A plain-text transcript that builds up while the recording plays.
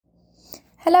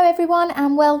Hello everyone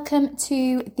and welcome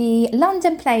to the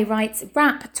London Playwrights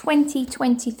Wrap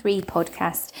 2023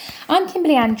 podcast. I'm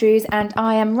Kimberly Andrews and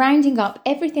I am rounding up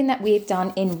everything that we've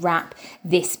done in Wrap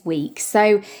this week.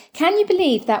 So can you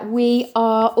believe that we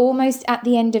are almost at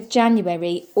the end of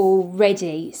January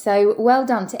already? So well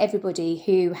done to everybody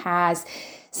who has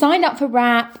signed up for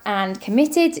Wrap and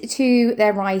committed to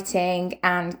their writing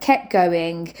and kept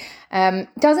going.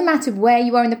 Doesn't matter where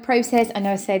you are in the process. I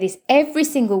know I say this every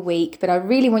single week, but I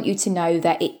really want you to know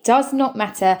that it does not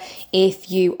matter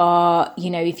if you are,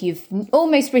 if you've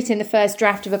almost written the first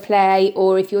draft of a play,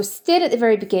 or if you're still at the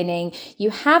very beginning, you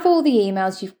have all the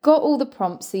emails, you've got all the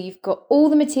prompts, so you've got all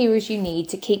the materials you need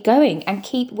to keep going and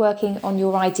keep working on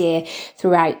your idea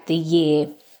throughout the year.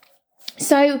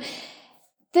 So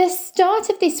the start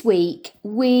of this week,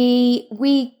 we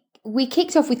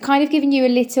kicked off with kind of giving you a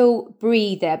little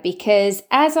breather because,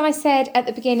 as I said at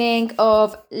the beginning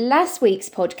of last week's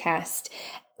podcast,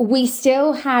 we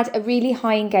still had a really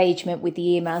high engagement with the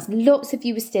emails. Lots of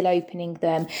you were still opening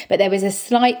them, but there was a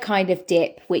slight kind of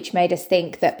dip, which made us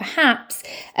think that perhaps,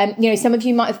 some of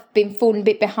you might have been falling a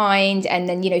bit behind and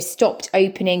then, stopped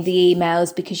opening the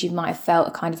emails because you might have felt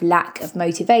a kind of lack of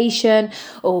motivation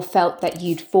or felt that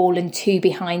you'd fallen too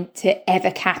behind to ever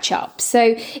catch up.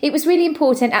 So it was really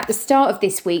important at the start of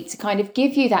this week to kind of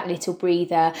give you that little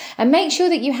breather and make sure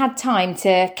that you had time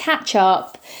to catch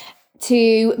up,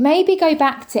 to maybe go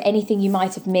back to anything you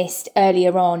might have missed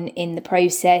earlier on in the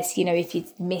process. If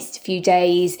you'd missed a few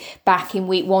days back in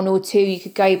week 1 or 2, you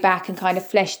could go back and kind of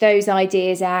flesh those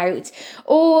ideas out.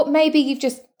 Or maybe you've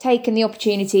just taken the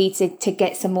opportunity to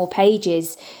get some more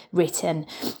pages written.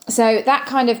 So that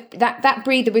kind of that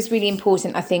breather was really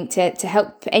important, I think, to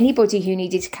help anybody who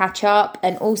needed to catch up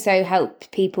and also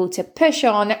help people to push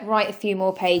on, write a few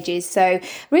more pages. So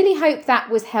really hope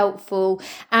that was helpful,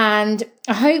 and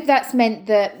I hope that's meant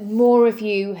that more of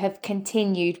you have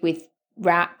continued with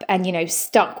Wrap and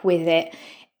stuck with it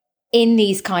in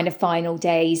these kind of final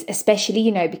days, especially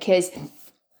because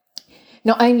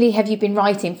not only have you been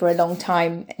writing for a long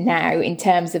time now in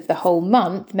terms of the whole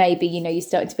month, maybe, you're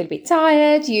starting to feel a bit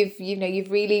tired, you've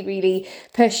really, really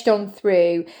pushed on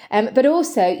through. But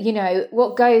also,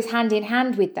 what goes hand in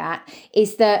hand with that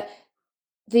is that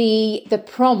the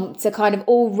prompts are kind of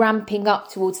all ramping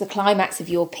up towards the climax of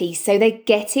your piece. So they're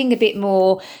getting a bit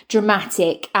more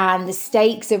dramatic and the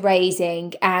stakes are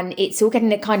raising and it's all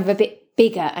getting a kind of a bit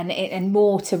bigger and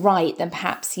more to write than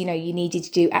perhaps, you needed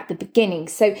to do at the beginning.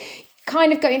 So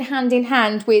kind of going hand in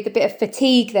hand with a bit of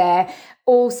fatigue there.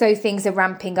 Also, things are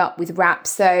ramping up with Wrap.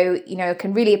 So, I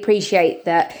can really appreciate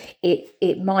that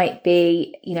it might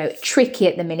be, tricky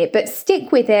at the minute, but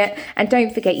stick with it. And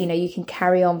don't forget, you can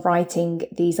carry on writing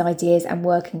these ideas and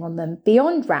working on them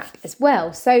beyond Wrap as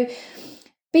well. So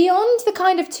beyond the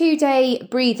kind of 2-day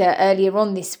breather earlier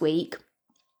on this week,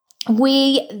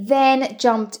 we then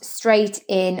jumped straight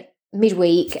in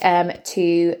midweek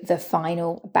to the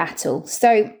final battle.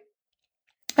 So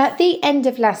at the end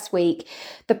of last week,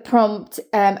 the prompt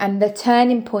and the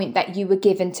turning point that you were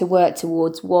given to work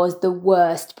towards was the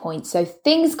worst point. So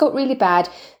things got really bad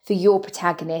for your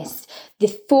protagonist. The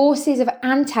forces of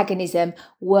antagonism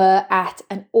were at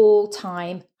an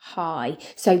all-time high.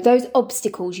 So those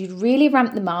obstacles, you'd really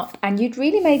ramped them up and you'd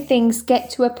really made things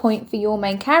get to a point for your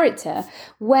main character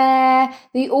where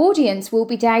the audience will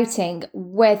be doubting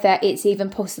whether it's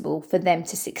even possible for them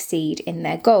to succeed in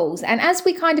their goals. And as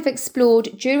we kind of explored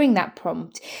during that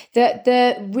prompt,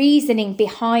 the reasoning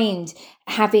behind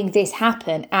having this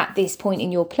happen at this point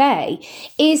in your play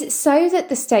is so that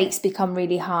the stakes become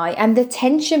really high and the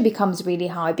tension becomes really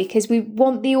high, because we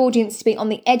want the audience to be on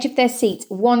the edge of their seats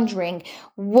wondering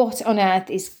what on earth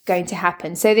is going to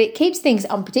happen. So that it keeps things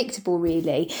unpredictable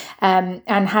really, and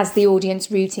has the audience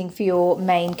rooting for your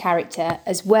main character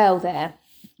as well there.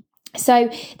 So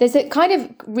there's a kind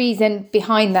of reason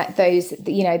behind that,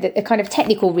 the kind of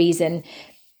technical reason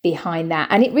behind that.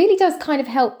 And it really does kind of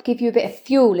help give you a bit of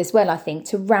fuel as well, I think,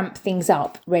 to ramp things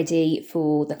up ready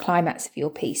for the climax of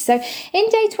your piece. So in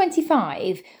day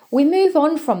 25, we move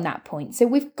on from that point. So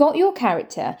we've got your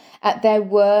character at their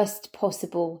worst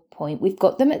possible point. We've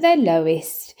got them at their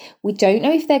lowest. We don't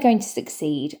know if they're going to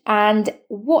succeed. And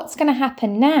what's going to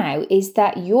happen now is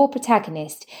that your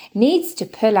protagonist needs to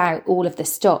pull out all of the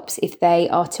stops if they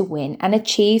are to win and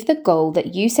achieve the goal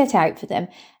that you set out for them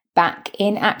back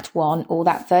in Act 1, or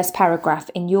that first paragraph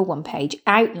in your 1-page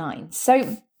outline.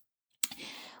 So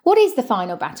what is the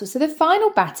final battle? So the final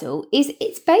battle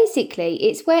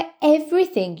it's where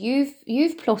everything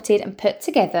you've plotted and put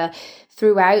together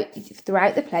throughout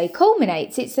the play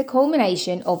culminates. It's the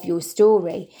culmination of your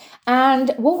story.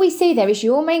 And what we see there is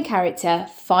your main character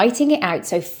fighting it out.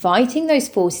 So fighting those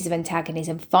forces of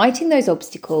antagonism, fighting those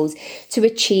obstacles to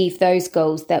achieve those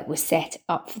goals that were set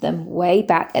up for them way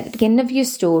back at the beginning of your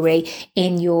story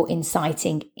in your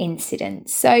inciting incident.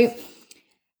 So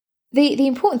the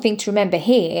important thing to remember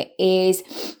here is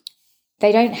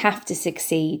they don't have to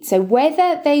succeed. So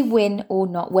whether they win or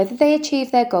not, whether they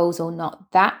achieve their goals or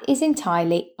not, that is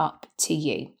entirely up to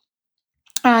you.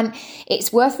 And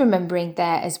it's worth remembering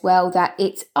there as well that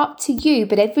it's up to you,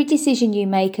 but every decision you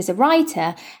make as a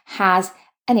writer has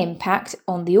an impact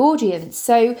on the audience.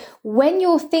 So when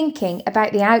you're thinking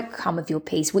about the outcome of your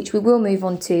piece, which we will move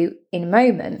on to in a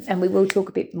moment, and we will talk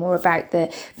a bit more about the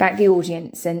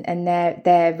audience and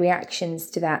their reactions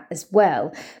to that as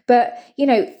well. But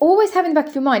always have in the back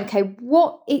of your mind, okay,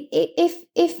 what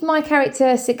if my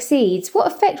character succeeds,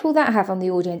 what effect will that have on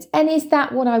the audience? And is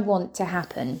that what I want to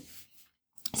happen?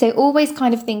 So always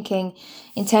kind of thinking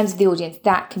in terms of the audience,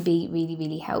 that can be really,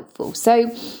 really helpful.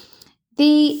 So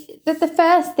the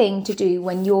first thing to do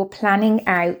when you're planning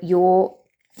out your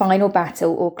final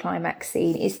battle or climax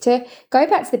scene is to go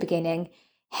back to the beginning,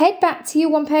 head back to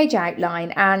your one-page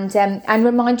outline and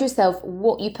remind yourself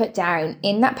what you put down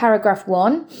in that paragraph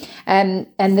 1 and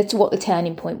what the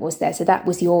turning point was there. So that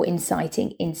was your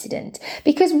inciting incident.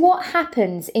 Because what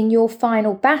happens in your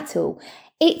final battle,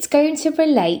 it's going to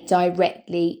relate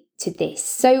directly to this.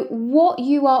 So what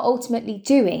you are ultimately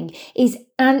doing is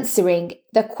answering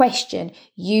the question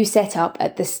you set up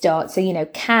at the start. So,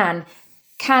 can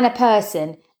a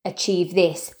person achieve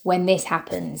this when this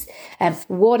happens?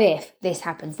 What if this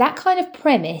happens? That kind of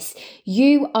premise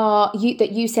that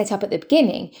you set up at the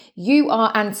beginning, you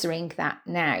are answering that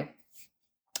now.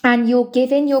 And you're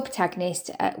giving your protagonist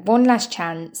one last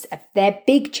chance, their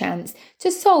big chance,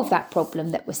 to solve that problem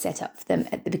that was set up for them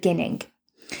at the beginning.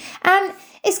 And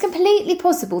it's completely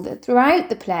possible that throughout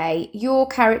the play, your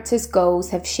character's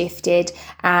goals have shifted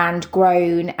and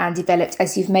grown and developed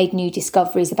as you've made new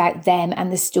discoveries about them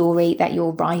and the story that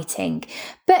you're writing.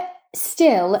 But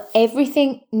still,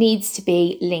 everything needs to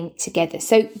be linked together.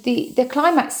 So the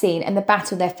climax scene and the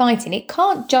battle they're fighting, it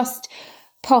can't just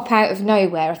pop out of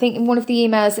nowhere. I think in one of the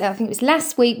emails, I think it was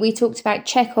last week, we talked about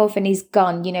Chekhov and his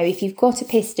gun. If you've got a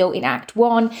pistol in Act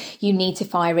 1, you need to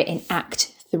fire it in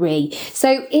Act 3.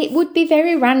 So it would be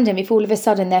very random if all of a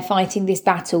sudden they're fighting this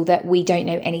battle that we don't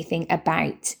know anything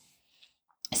about.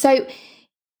 So,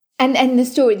 and the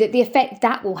story, that the effect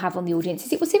that will have on the audience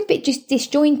is it will seem a bit just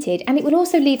disjointed, and it will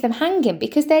also leave them hanging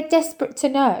because they're desperate to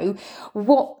know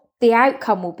what the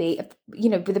outcome will be,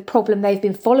 with the problem they've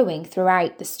been following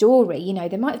throughout the story.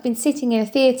 They might have been sitting in a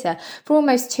theatre for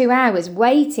almost 2 hours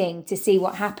waiting to see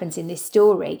what happens in this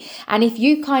story. And if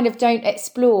you kind of don't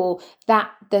explore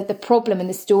that, the problem and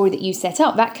the story that you set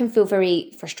up, that can feel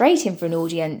very frustrating for an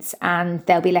audience, and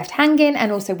they'll be left hanging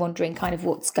and also wondering kind of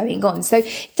what's going on. So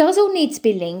it does all need to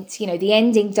be linked. The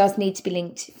ending does need to be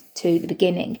linked to the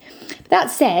beginning. But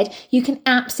that said, you can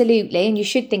absolutely, and you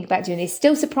should think about doing this,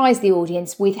 still surprise the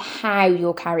audience with how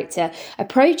your character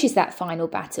approaches that final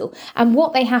battle and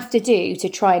what they have to do to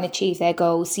try and achieve their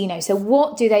goals. So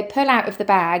what do they pull out of the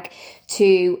bag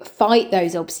to fight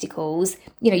those obstacles?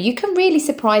 You can really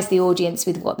surprise the audience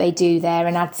with what they do there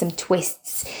and add some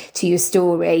twists to your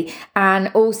story. And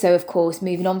also, of course,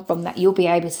 moving on from that, you'll be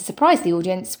able to surprise the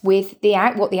audience with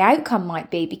what the outcome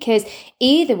might be, because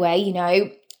either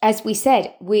way, as we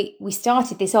said, we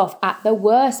started this off at the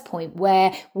worst point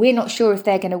where we're not sure if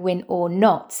they're going to win or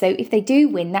not. So if they do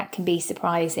win, that can be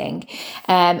surprising.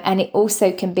 And it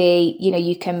also can be,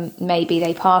 maybe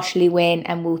they partially win,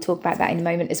 and we'll talk about that in a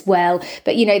moment as well.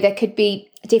 But, there could be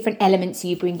different elements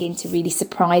you bring in to really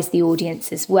surprise the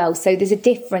audience as well. So there's a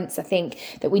difference, I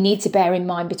think, that we need to bear in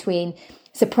mind between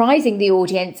surprising the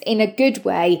audience in a good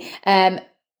way,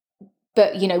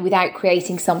 but, without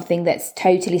creating something that's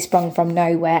totally sprung from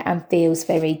nowhere and feels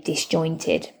very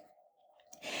disjointed.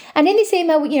 And in this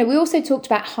email, we also talked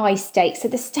about high stakes. So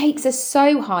the stakes are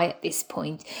so high at this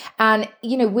point. And,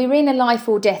 we're in a life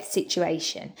or death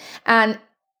situation. And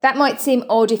that might seem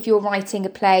odd if you're writing a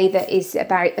play that is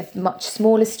about a much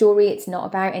smaller story. It's not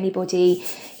about anybody,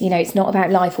 it's not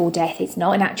about life or death. It's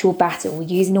not an actual battle. We're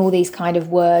using all these kind of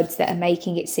words that are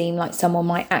making it seem like someone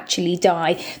might actually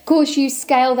die. Of course, you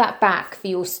scale that back for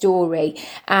your story,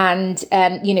 and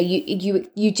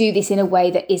you do this in a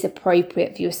way that is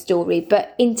appropriate for your story.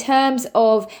 But in terms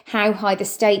of how high the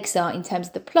stakes are, in terms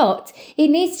of the plot, it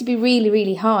needs to be really,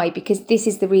 really high, because this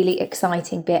is the really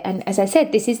exciting bit. And as I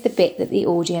said, this is the bit that the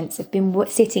audience audience have been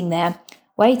sitting there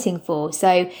waiting for.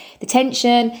 So the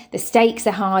tension, the stakes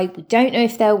are high. We don't know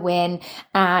if they'll win.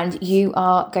 And you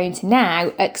are going to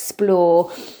now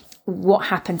explore what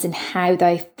happens and how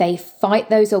they fight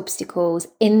those obstacles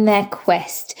in their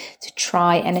quest to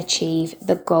try and achieve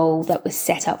the goal that was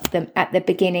set up for them at the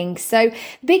beginning. So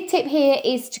the big tip here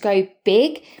is to go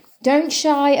big. Don't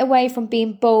shy away from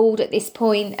being bold at this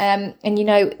point. And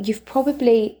you've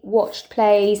probably watched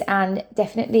plays and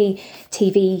definitely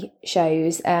TV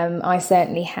shows. I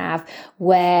certainly have,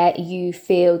 where you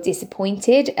feel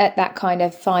disappointed at that kind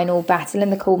of final battle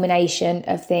and the culmination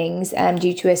of things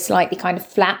due to a slightly kind of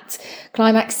flat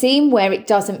climax scene where it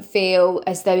doesn't feel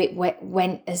as though it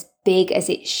went as big as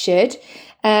it should.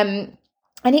 And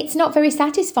it's not very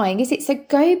satisfying, is it? So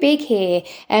go big here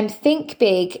and think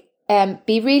big.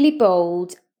 Be really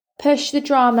bold, push the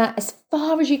drama as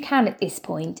far as you can at this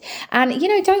point. And,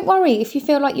 don't worry if you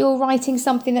feel like you're writing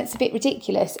something that's a bit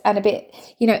ridiculous and a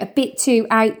bit too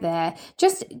out there.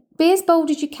 Just be as bold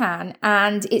as you can.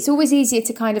 And it's always easier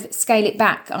to kind of scale it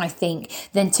back, I think,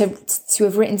 than to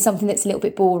have written something that's a little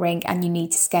bit boring and you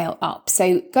need to scale up.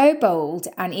 So go bold.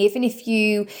 And even if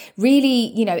you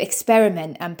really,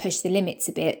 experiment and push the limits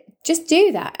a bit, just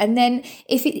do that. And then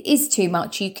if it is too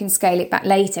much, you can scale it back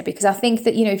later, because I think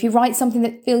that, if you write something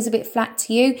that feels a bit flat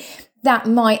to you, that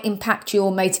might impact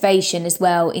your motivation as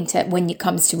well into when it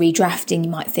comes to redrafting.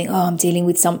 You might think, I'm dealing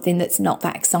with something that's not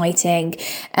that exciting,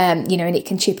 and it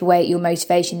can chip away at your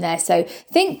motivation there. So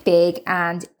think big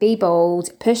and be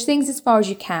bold, push things as far as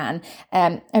you can,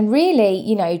 and really,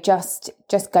 just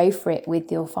go for it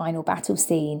with your final battle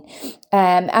scene.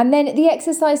 And then the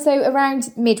exercise, so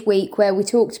around midweek where we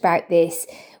talked about this,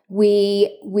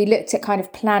 we looked at kind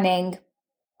of planning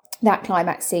that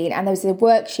climax scene, and there was a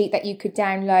worksheet that you could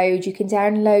download. You can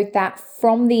download that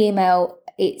from the email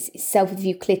itself if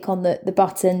you click on the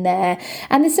button there,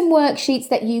 and there's some worksheets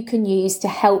that you can use to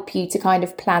help you to kind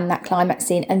of plan that climax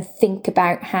scene and think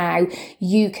about how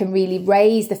you can really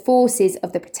raise the forces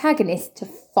of the protagonist to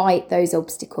fight those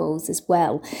obstacles as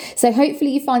well. So hopefully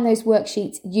you find those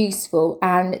worksheets useful.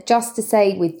 And just to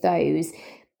say with those,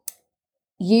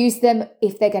 use them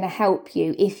if they're going to help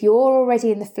you. If you're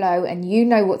already in the flow and you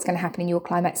know what's going to happen in your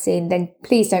climax scene, then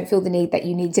please don't feel the need that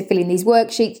you need to fill in these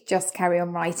worksheets. Just carry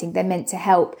on writing. They're meant to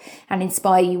help and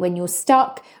inspire you when you're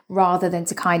stuck, rather than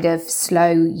to kind of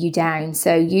slow you down.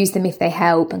 So use them if they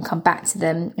help and come back to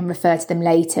them and refer to them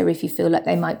later if you feel like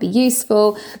they might be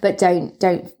useful, but don't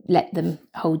let them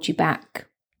hold you back.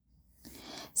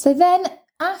 So then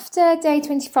after day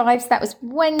 25, so that was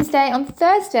Wednesday, on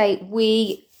Thursday,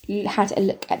 we had a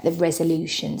look at the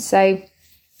resolution. So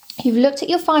you've looked at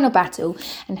your final battle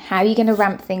and how you're going to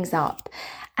ramp things up.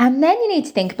 And then you need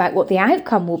to think about what the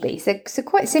outcome will be. So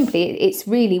quite simply, it's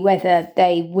really whether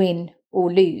they win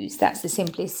or lose. That's the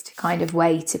simplest kind of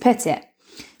way to put it.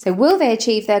 So will they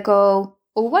achieve their goal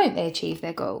or won't they achieve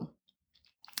their goal?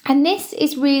 And this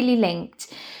is really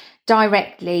linked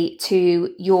directly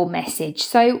to your message.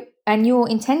 And your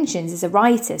intentions as a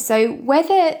writer. So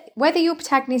whether your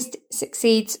protagonist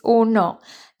succeeds or not,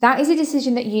 that is a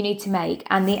decision that you need to make.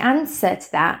 And the answer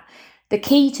to that, the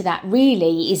key to that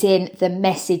really is in the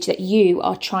message that you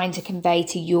are trying to convey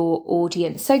to your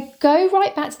audience. So go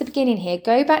right back to the beginning here.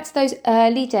 Go back to those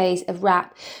early days of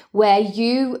rap where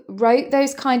you wrote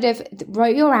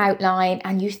your outline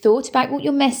and you thought about what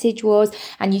your message was,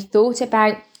 and you thought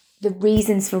about the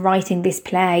reasons for writing this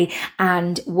play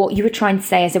and what you were trying to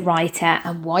say as a writer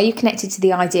and why you connected to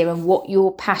the idea and what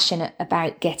you're passionate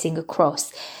about getting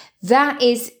across. That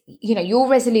is, your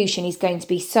resolution is going to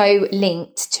be so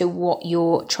linked to what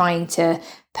you're trying to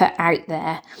put out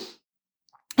there.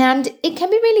 And it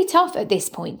can be really tough at this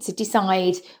point to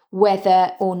decide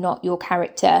whether or not your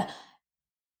character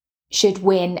should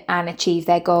win and achieve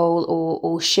their goal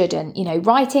or shouldn't.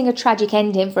 Writing a tragic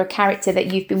ending for a character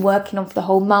that you've been working on for the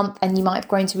whole month and you might have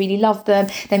grown to really love them.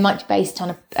 They might be based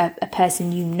on a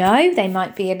person they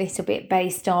might be a little bit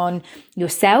based on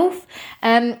yourself.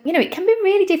 It can be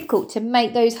really difficult to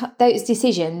make those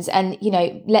decisions and,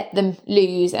 let them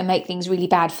lose and make things really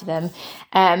bad for them.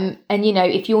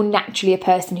 If you're naturally a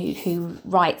person who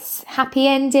writes happy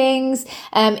endings,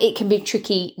 it can be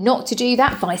tricky not to do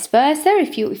that. Vice versa,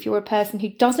 if you're a person who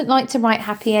doesn't like to write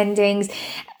happy endings,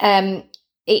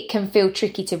 it can feel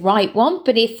tricky to write one.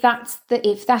 But if that's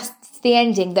the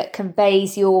ending that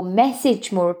conveys your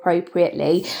message more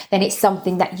appropriately, then it's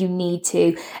something that you need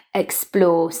to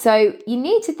explore. So you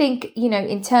need to think,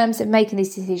 in terms of making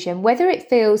this decision, whether it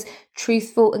feels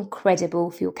truthful and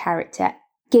credible for your character,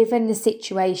 given the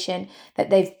situation that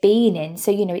they've been in.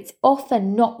 So, it's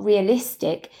often not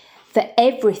realistic for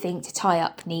everything to tie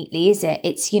up neatly, is it?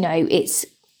 It's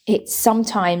it's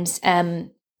sometimes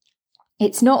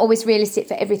it's not always realistic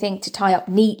for everything to tie up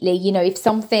neatly.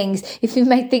 If you've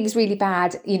made things really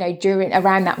bad,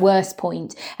 around that worst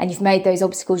point, and you've made those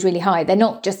obstacles really high, they're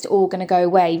not just all going to go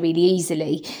away really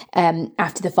easily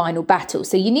after the final battle.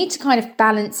 So you need to kind of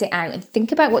balance it out and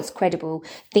think about what's credible,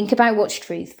 think about what's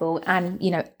truthful, and,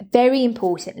 very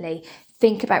importantly,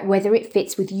 think about whether it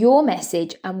fits with your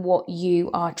message and what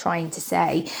you are trying to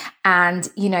say. And,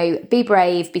 be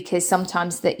brave, because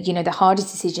sometimes the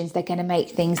hardest decisions, they're going to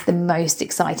make things the most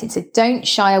exciting. So don't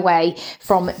shy away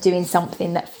from doing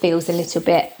something that feels a little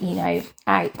bit,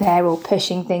 out there, or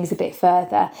pushing things a bit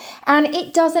further. And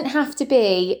it doesn't have to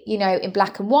be, in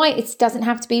black and white. It doesn't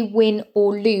have to be win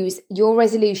or lose. Your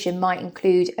resolution might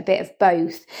include a bit of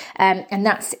both. And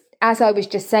that's, as I was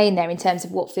just saying there, in terms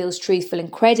of what feels truthful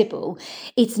and credible,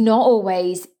 it's not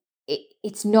always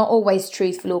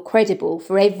truthful or credible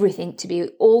for everything to be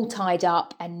all tied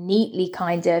up and neatly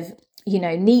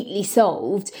neatly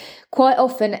solved. Quite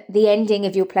often, the ending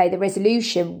of your play, the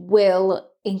resolution, will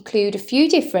include a few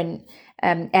different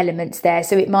elements there.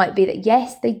 So it might be that,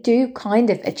 yes, they do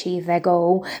kind of achieve their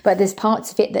goal, but there's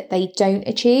parts of it that they don't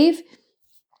achieve.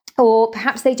 Or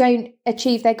perhaps they don't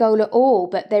achieve their goal at all,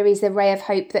 but there is a ray of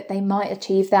hope that they might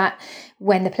achieve that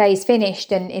when the play is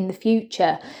finished and in the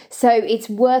future. So it's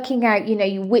working out,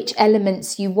 which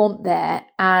elements you want there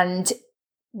and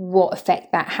what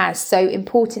effect that has. So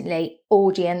importantly,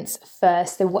 audience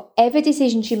first. So whatever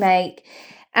decisions you make,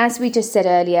 as we just said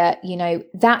earlier,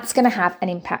 that's going to have an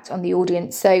impact on the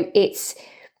audience. So it's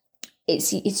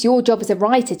your job as a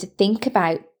writer to think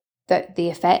about the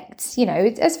effects,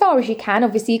 as far as you can.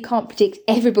 Obviously, you can't predict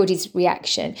everybody's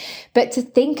reaction, but to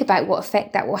think about what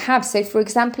effect that will have. So, for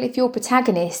example, if your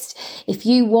protagonist, if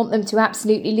you want them to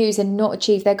absolutely lose and not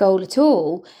achieve their goal at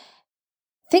all,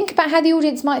 think about how the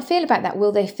audience might feel about that.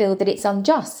 Will they feel that it's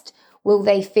unjust? Will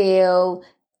they feel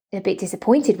a bit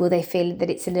disappointed? Will they feel that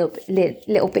it's a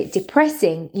little bit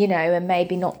depressing, and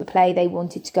maybe not the play they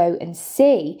wanted to go and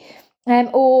see?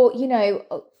 Or,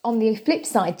 on the flip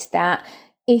side to that,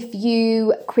 if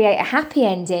you create a happy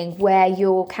ending where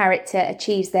your character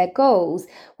achieves their goals,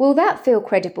 will that feel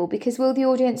credible? Because will the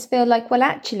audience feel like, well,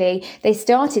 actually, they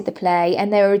started the play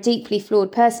and they were a deeply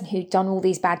flawed person who'd done all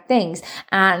these bad things,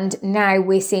 and now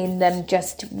we're seeing them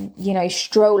just,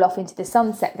 stroll off into the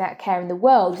sunset without care in the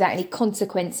world, without any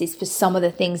consequences for some of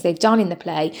the things they've done in the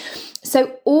play.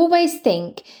 So always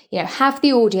think, have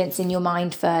the audience in your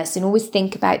mind first, and always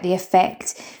think about the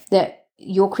effect that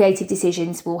your creative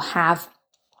decisions will have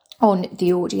on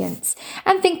the audience,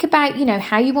 and think about,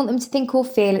 how you want them to think or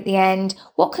feel at the end.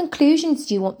 What conclusions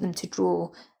do you want them to draw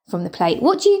from the play?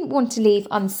 What do you want to leave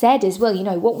unsaid as well?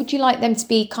 What would you like them to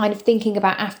be kind of thinking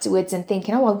about afterwards and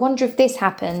thinking, oh, I wonder if this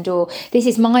happened, or this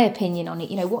is my opinion on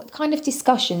it. What kind of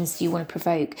discussions do you want to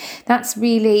provoke? That's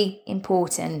really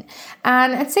important.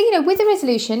 And I'd say, with the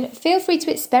resolution, feel free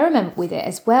to experiment with it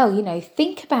as well.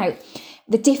 Think about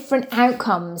the different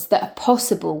outcomes that are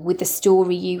possible with the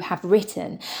story you have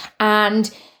written, and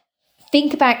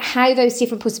think about how those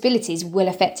different possibilities will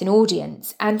affect an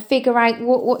audience, and figure out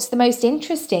what's the most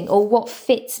interesting, or what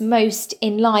fits most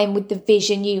in line with the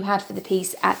vision you had for the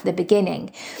piece at the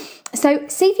beginning. So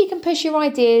see if you can push your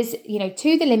ideas,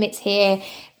 to the limits here.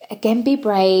 Again, be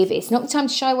brave. It's not time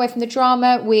to shy away from the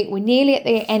drama. We're nearly at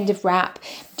the end of Wrap.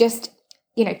 Just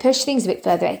push things a bit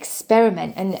further,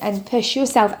 experiment, and push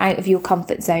yourself out of your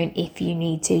comfort zone if you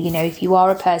need to. If you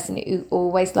are a person who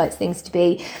always likes things to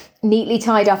be neatly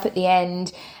tied up at the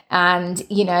end, and,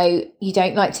 you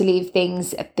don't like to leave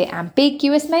things a bit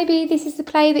ambiguous, maybe this is the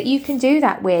play that you can do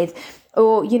that with.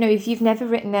 Or, if you've never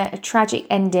written a tragic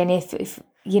ending, if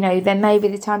then maybe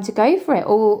the time to go for it.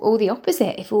 Or the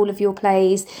opposite, if all of your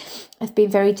plays have been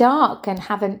very dark and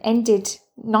haven't ended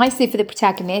nicely for the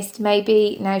protagonist,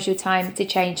 maybe now's your time to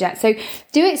change that. So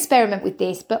do experiment with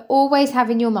this, but always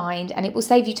have in your mind, and it will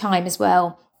save you time as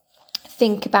well,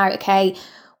 think about, okay,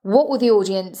 what will the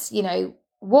audience,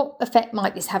 what effect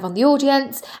might this have on the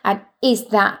audience, and is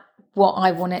that what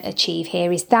I want to achieve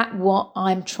here? Is that what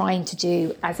I'm trying to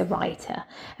do as a writer?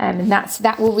 And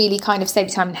that will really kind of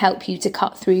save time and help you to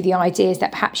cut through the ideas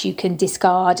that perhaps you can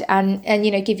discard, and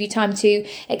give you time to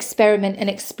experiment and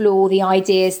explore the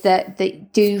ideas that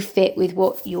do fit with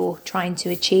what you're trying to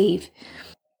achieve.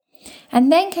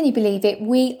 And then, can you believe it,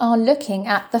 we are looking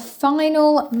at the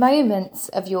final moments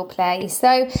of your play.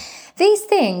 So these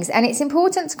things, and it's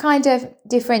important to kind of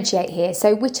differentiate here.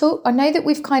 So I know that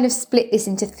we've kind of split this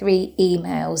into 3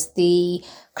 emails: the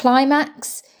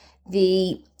climax,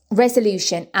 the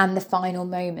resolution and the final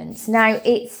moments. Now,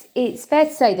 it's fair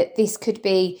to say that this could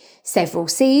be several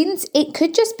scenes. It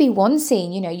could just be one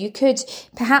scene. You could,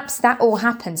 perhaps that all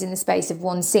happens in the space of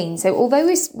one scene. So although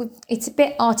it's a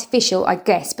bit artificial, I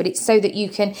guess, but it's so that you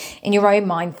can, in your own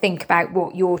mind, think about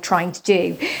what you're trying to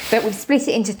do. But we've split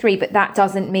it into 3, but that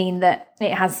doesn't mean that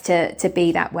it has to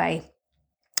be that way.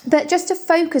 But just to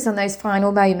focus on those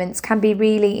final moments can be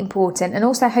really important. And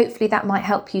also, hopefully, that might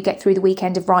help you get through the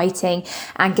weekend of writing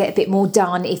and get a bit more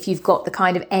done if you've got the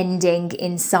kind of ending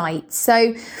in sight.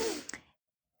 So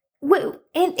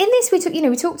in this,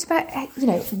 we talked about,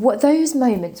 what those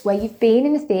moments where you've been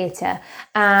in a theatre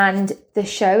and the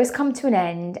show has come to an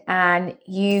end and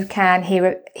you can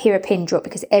hear a pin drop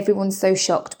because everyone's so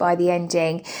shocked by the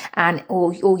ending, and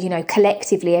or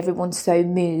collectively everyone's so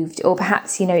moved, or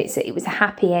perhaps it was a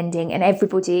happy ending and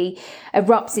everybody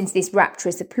erupts into this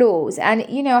rapturous applause. And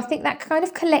I think that kind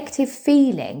of collective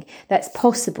feeling that's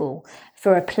possible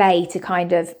for a play to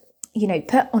kind of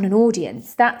put on an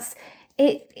audience,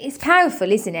 it's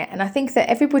powerful, isn't it? And I think that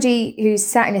everybody who's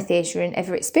sat in a theatre and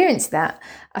ever experienced that,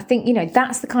 I think,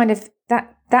 that's the kind of,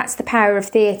 that's the power of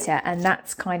theatre, and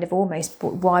that's kind of almost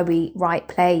why we write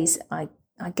plays, I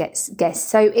guess.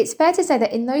 So it's fair to say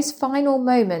that in those final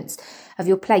moments of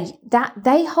your play, that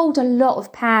they hold a lot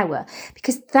of power,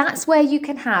 because that's where you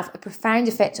can have a profound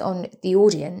effect on the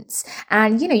audience,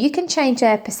 and, you can change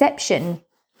their perception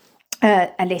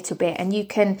a little bit, and you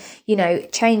can,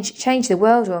 change the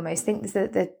world almost. I think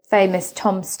there's the famous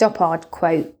Tom Stoppard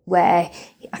quote where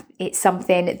it's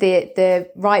something, the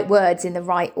right words in the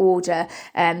right order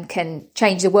can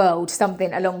change the world,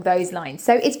 something along those lines.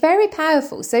 So it's very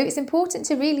powerful. So it's important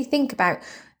to really think about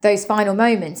those final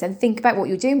moments and think about what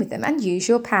you're doing with them and use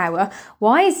your power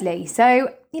wisely.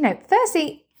 So,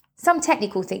 firstly, some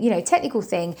technical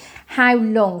thing, how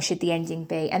long should the ending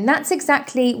be? And that's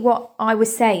exactly what I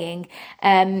was saying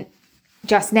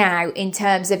just now, in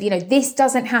terms of, this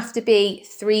doesn't have to be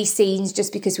 3 scenes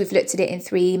just because we've looked at it in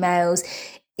 3 emails.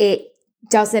 It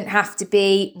doesn't have to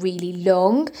be really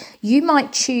long. You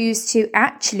might choose to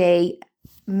actually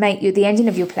make the ending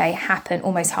of your play happen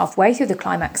almost halfway through the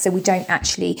climax, so we don't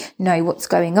actually know what's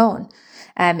going on.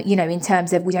 In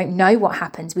terms of, we don't know what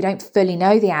happens, we don't fully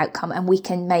know the outcome, and we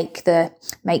can make the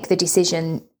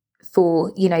decision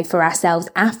for ourselves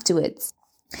afterwards.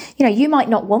 You might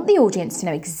not want the audience to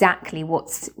know exactly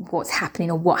what's happening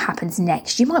or what happens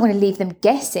next. You might want to leave them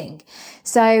guessing.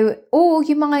 So, or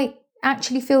you might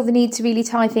actually feel the need to really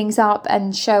tie things up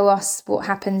and show us what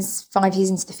happens 5 years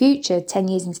into the future, 10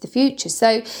 years into the future.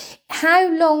 So how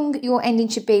long your ending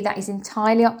should be, that is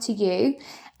entirely up to you.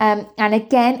 And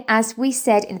again, as we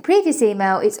said in the previous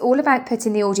email, it's all about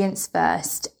putting the audience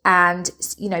first and,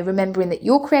 remembering that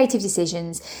your creative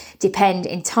decisions depend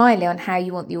entirely on how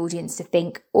you want the audience to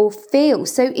think or feel.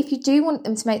 So if you do want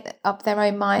them to make up their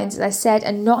own minds, as I said,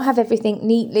 and not have everything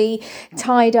neatly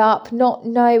tied up, not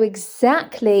know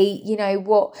exactly,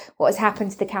 what has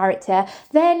happened to the character,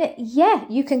 then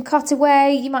you can cut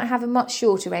away. You might have a much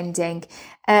shorter ending.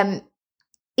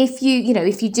 If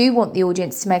you do want the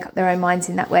audience to make up their own minds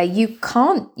in that way, you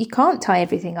can't tie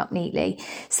everything up neatly.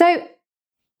 So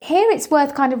here it's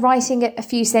worth kind of writing a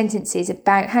few sentences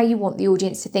about how you want the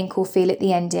audience to think or feel at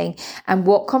the ending, and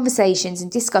what conversations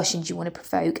and discussions you want to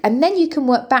provoke. And then you can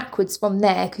work backwards from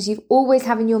there, because you always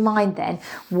have in your mind then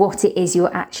what it is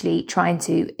you're actually trying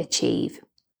to achieve.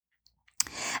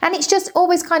 And it's just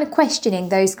always kind of questioning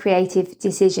those creative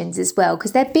decisions as well,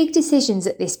 because they're big decisions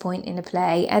at this point in a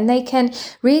play, and they can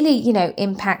really,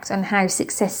 impact on how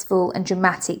successful and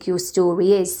dramatic your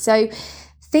story is. So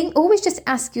always just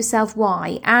ask yourself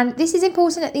why. And this is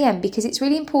important at the end, because it's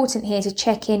really important here to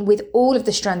check in with all of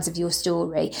the strands of your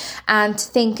story and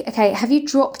think, okay, have you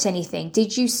dropped anything?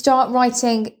 Did you start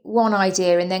writing one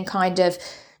idea and then kind of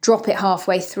drop it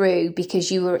halfway through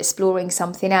because you were exploring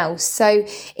something else? So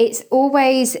it's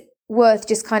always worth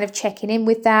just kind of checking in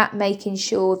with that, making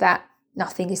sure that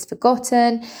nothing is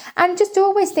forgotten, and just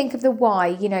always think of the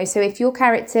why. So if your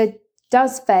character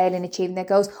does fail in achieving their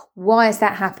goals, why has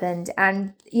that happened?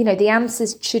 And the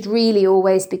answers should really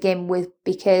always begin with,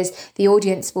 because the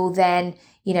audience will then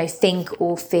think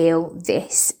or feel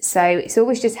this. So it's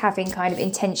always just having kind of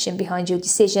intention behind your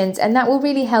decisions, and that will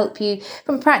really help you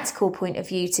from a practical point of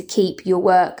view to keep your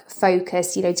work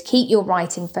focused, to keep your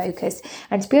writing focused,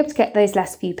 and to be able to get those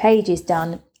last few pages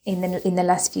done in the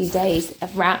last few days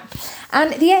of wrap.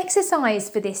 And the exercise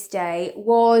for this day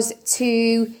was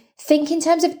to think in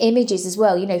terms of images as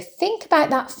well. Think about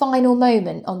that final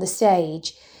moment on the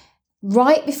stage,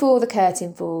 right before the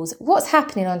curtain falls. What's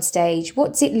happening on stage?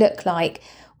 What does it look like?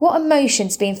 what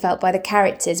emotions being felt by the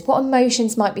characters, what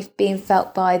emotions might be being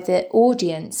felt by the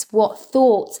audience, what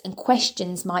thoughts and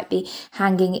questions might be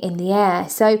hanging in the air.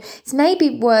 So it's maybe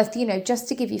worth, just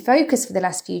to give you focus for the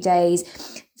last few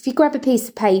days, if you grab a piece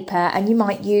of paper and you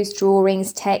might use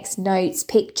drawings, text, notes,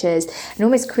 pictures, and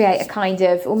almost create a kind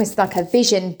of almost like a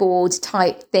vision board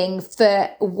type thing for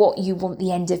what you want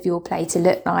the end of your play to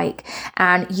look like.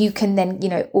 And you can then,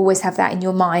 always have that in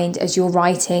your mind as you're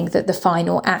writing the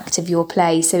final act of your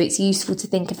play. So it's useful to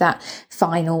think of that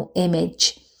final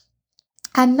image.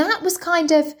 And that was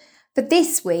kind of for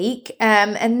this week,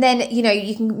 and then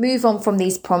you can move on from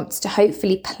these prompts to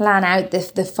hopefully plan out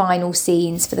the final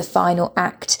scenes for the final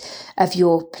act of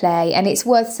your play. And it's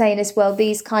worth saying as well,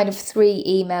 these kind of 3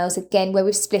 emails, again, where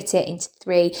we've split it into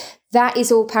 3, that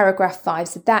is all paragraph 5,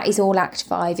 so that is all act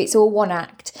 5, it's all one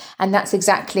act. And that's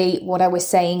exactly what I was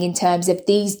saying in terms of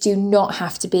these do not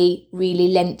have to be really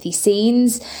lengthy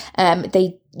scenes.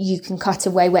 You can cut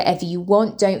away wherever you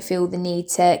want. Don't feel the need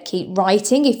to keep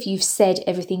writing. If you've said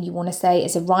everything you want to say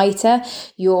as a writer,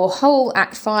 your whole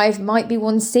act 5 might be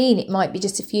one scene. It might be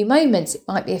just a few moments. It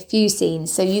might be a few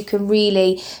scenes. So you can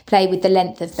really play with the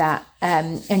length of that.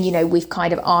 And we've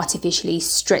kind of artificially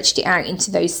stretched it out into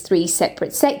those 3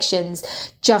 separate sections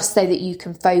just so that you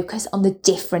can focus on the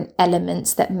different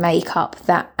elements that make up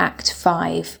that act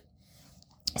 5.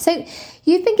 So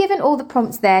you've been given all the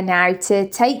prompts there now to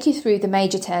take you through the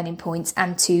major turning points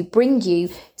and to bring you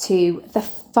to the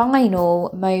final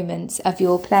moments of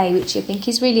your play, which I think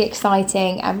is really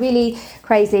exciting and really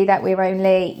crazy that we're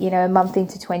only, a month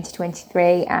into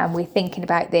 2023 and we're thinking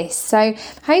about this. So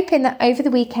hoping that over the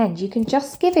weekend you can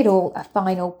just give it all a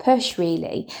final push,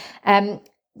 really.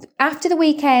 After the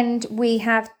weekend, we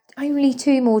have only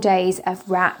 2 more days of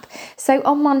wrap. So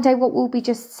on Monday, what we'll be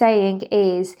just saying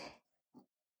is,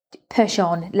 push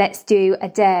on. Let's do a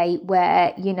day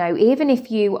where, even if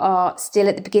you are still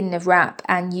at the beginning of wrap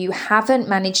and you haven't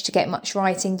managed to get much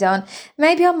writing done,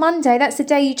 maybe on Monday, that's the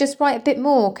day you just write a bit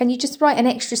more. Can you just write an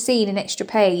extra scene, an extra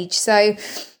page? So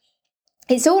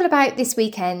it's all about this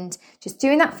weekend, just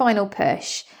doing that final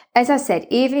push. As I said,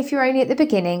 even if you're only at the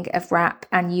beginning of wrap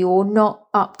and you're not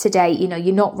up to date,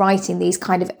 you're not writing these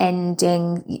kind of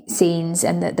ending scenes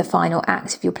and the final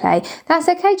act of your play, that's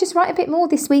okay. Just write a bit more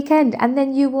this weekend and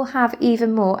then you will have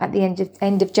even more at the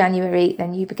end of January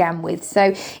than you began with.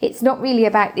 So it's not really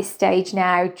about this stage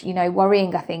now,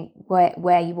 worrying, I think,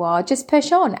 where you are. Just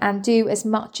push on and do as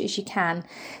much as you can.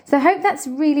 So I hope that's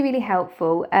really, really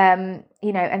helpful. And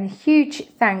a huge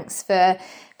thanks for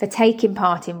taking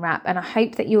part in wrap, and I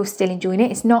hope that you're still enjoying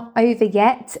it. It's not over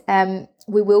yet.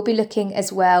 We will be looking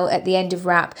as well at the end of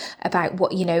wrap about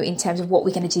what, in terms of what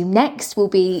we're going to do next. We'll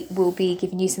be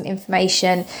giving you some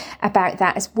information about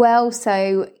that as well.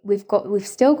 So we've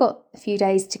still got a few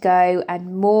days to go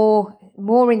and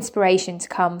more inspiration to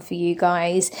come for you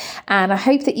guys. And I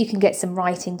hope that you can get some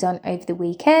writing done over the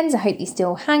weekends. I hope you're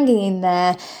still hanging in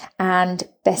there, and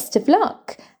best of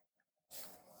luck.